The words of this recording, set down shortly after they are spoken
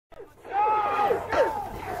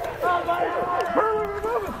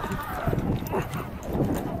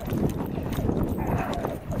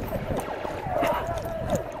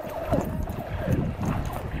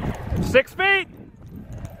6 feet.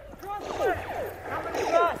 Come on.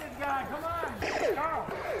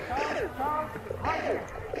 Charles, right here.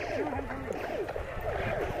 Shoot him from the seat.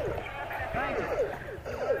 Thank you.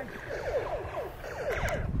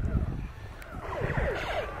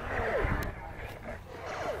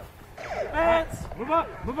 Vance! Move up.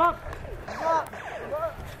 Move up!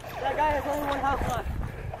 That guy has only one house left.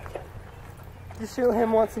 Just shoot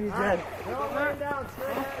him once and he's dead. Don't lay down, straight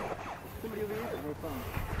ahead. Somebody over here?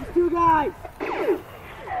 There's 2 guys!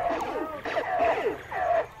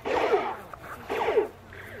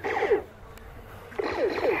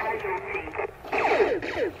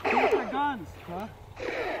 Shoot their guns. Huh?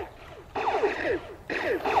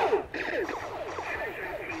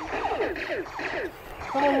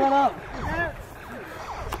 Someone run up.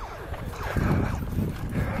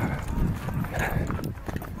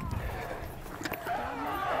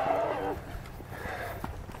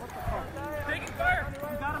 Taking fire.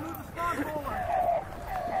 You gotta move the spawn forward.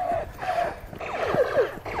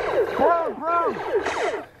 Bro!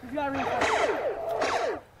 He's got reinforcements.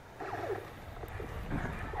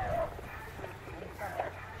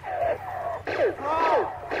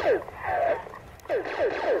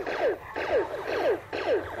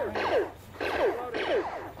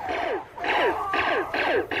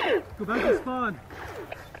 Go back to spawn.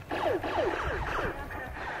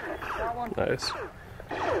 Nice.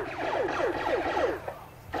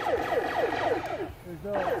 There's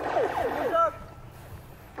Doug.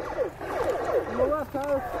 On the left,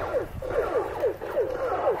 Tyler.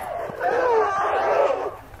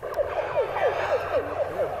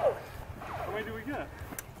 How many do we get?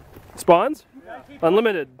 Spawns? Yeah.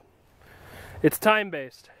 Unlimited. It's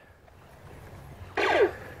time-based.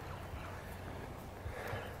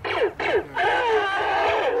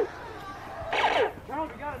 No,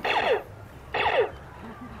 we got it.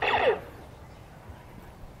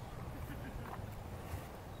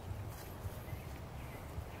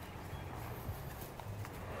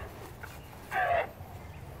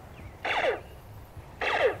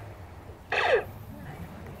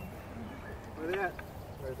 Where they at?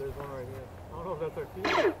 Right, there's one right here. I don't know if that's our team.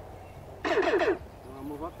 You want to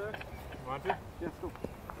move up there? You want to? Yes, go.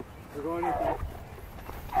 We're going in.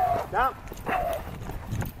 Down.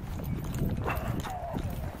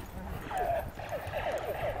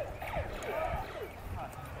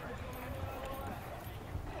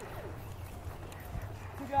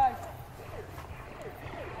 Two guys.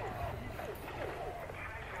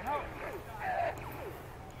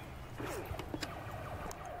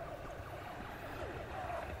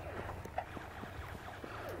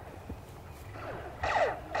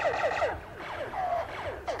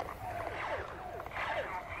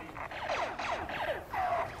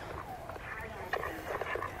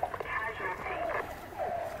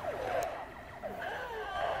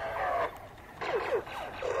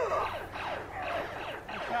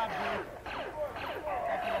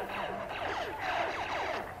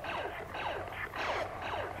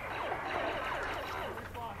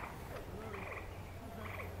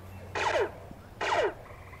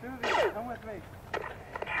 Come with me.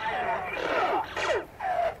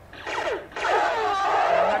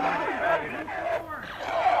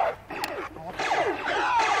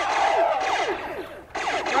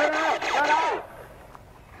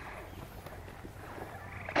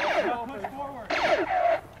 Push forward.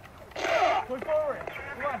 Push forward.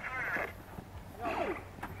 Come on.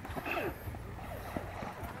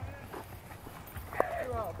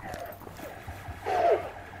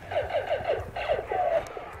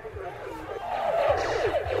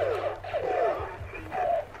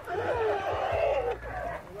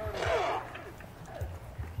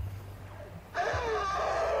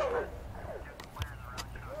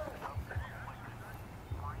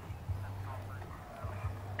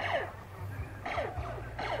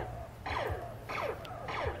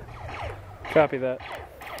 Copy that.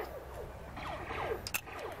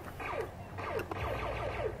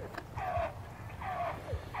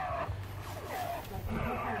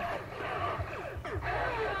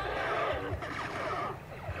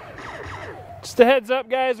 Just a heads up,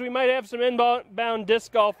 guys, we might have some inbound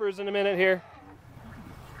disc golfers in a minute here.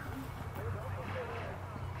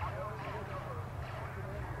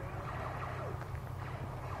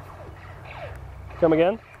 Come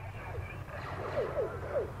again?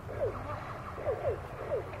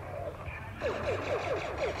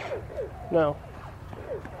 No.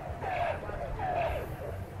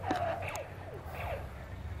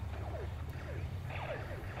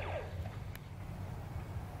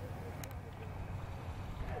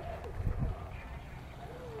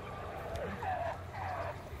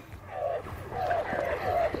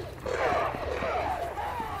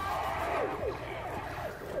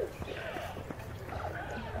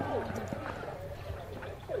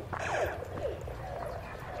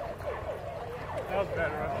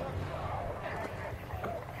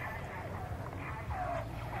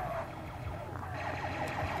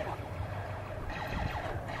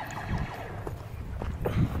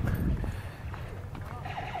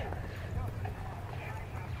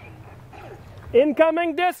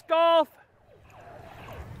 Incoming disc golf!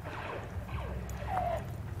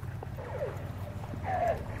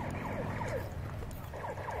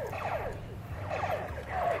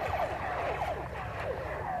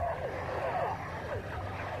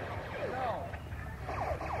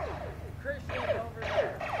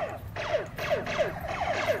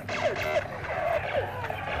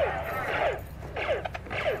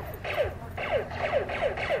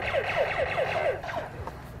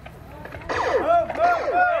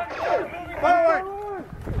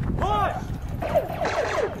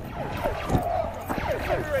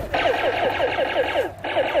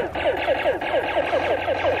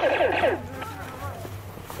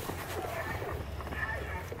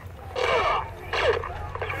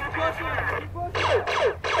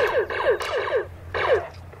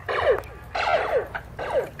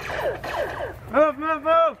 Move, move,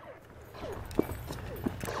 move!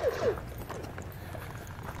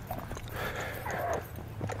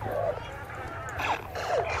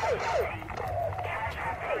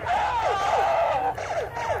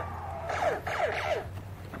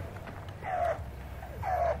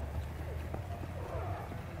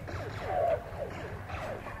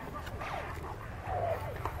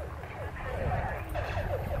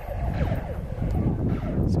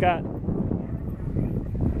 Scott.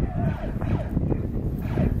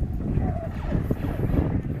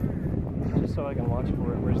 Just so I can watch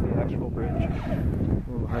for it, where's the actual bridge?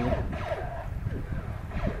 Behind me.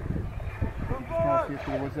 Can I see if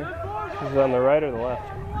the woods there? Is it on the right or the left?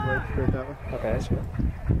 Right, straight that way. Okay, I see it.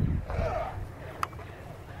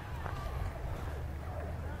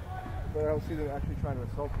 But I don't see them actually trying to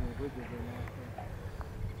assault any bridges or anything.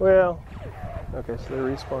 Well, okay, so the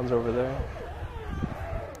respawn's over there.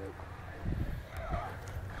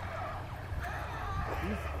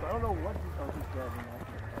 I don't know what he's grabbing at.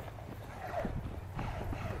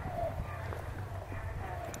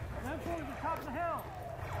 That's towards the top of the hill.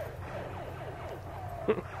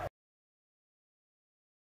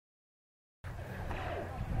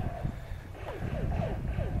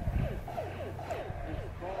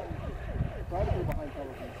 Try to be behind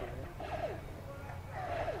cover from the side.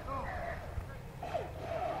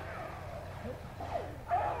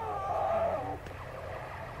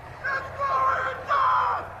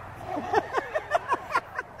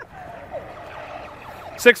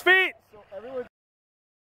 6 feet! So everyone...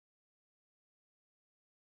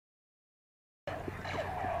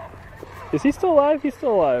 Is he still alive? He's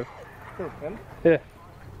still alive. Him? Yeah.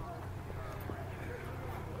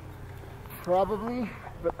 Probably,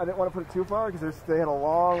 but I didn't want to put it too far because they had a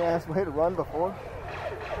long ass way to run before.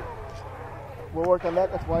 We'll work on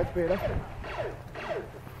that, that's why it's beta.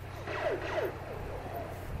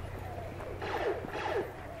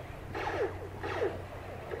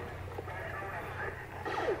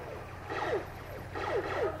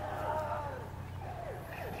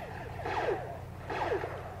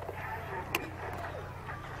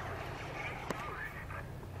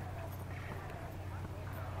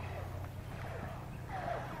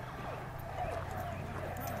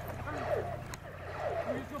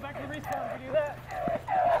 Go back to the respawn if you do that.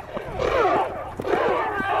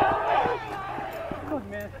 Look,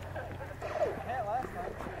 man. That last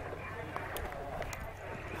time.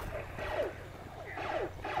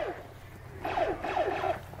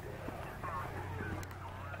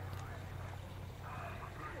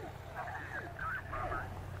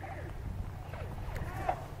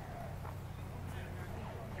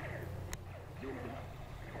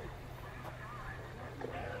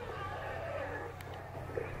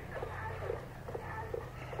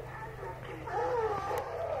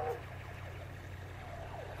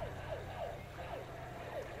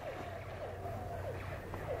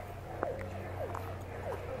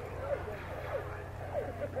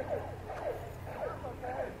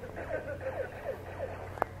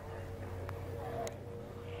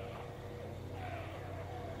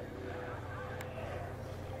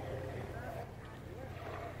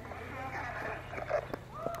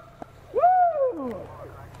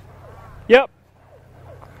 Yep.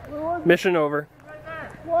 Mission over.